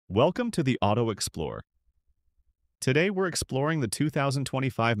Welcome to the Auto Explorer. Today we're exploring the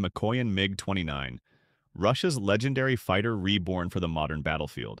 2025 Mikoyan MiG-29, Russia's legendary fighter reborn for the modern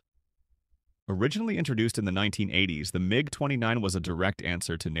battlefield. Originally introduced in the 1980s, the MiG-29 was a direct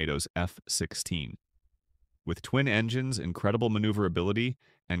answer to NATO's F-16. With twin engines, incredible maneuverability,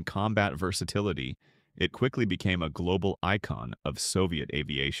 and combat versatility, it quickly became a global icon of Soviet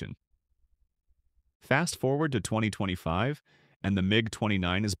aviation. Fast forward to 2025, and the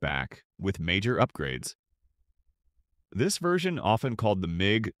MiG-29 is back, with major upgrades. This version, often called the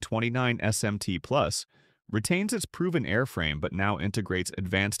MiG-29 SMT Plus, retains its proven airframe but now integrates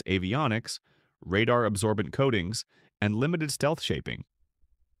advanced avionics, radar-absorbent coatings, and limited stealth shaping.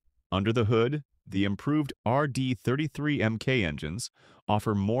 Under the hood, the improved RD-33Mk engines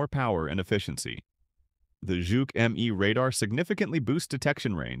offer more power and efficiency. The Zhuk ME radar significantly boosts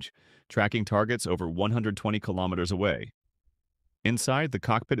detection range, tracking targets over 120 kilometers away. Inside, the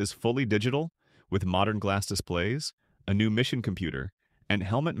cockpit is fully digital, with modern glass displays, a new mission computer, and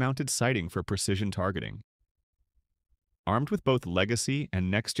helmet-mounted sighting for precision targeting. Armed with both legacy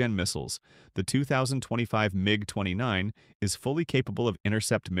and next-gen missiles, the 2025 MiG-29 is fully capable of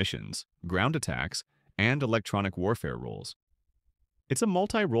intercept missions, ground attacks, and electronic warfare roles. It's a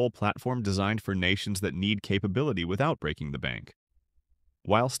multi-role platform designed for nations that need capability without breaking the bank.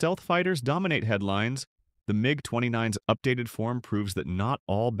 While stealth fighters dominate headlines, the MiG-29's updated form proves that not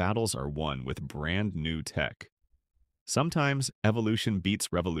all battles are won with brand new tech. Sometimes evolution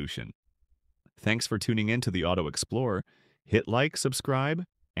beats revolution. Thanks for tuning in to the Auto Explorer. Hit like, subscribe,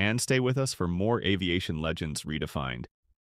 and stay with us for more aviation legends redefined.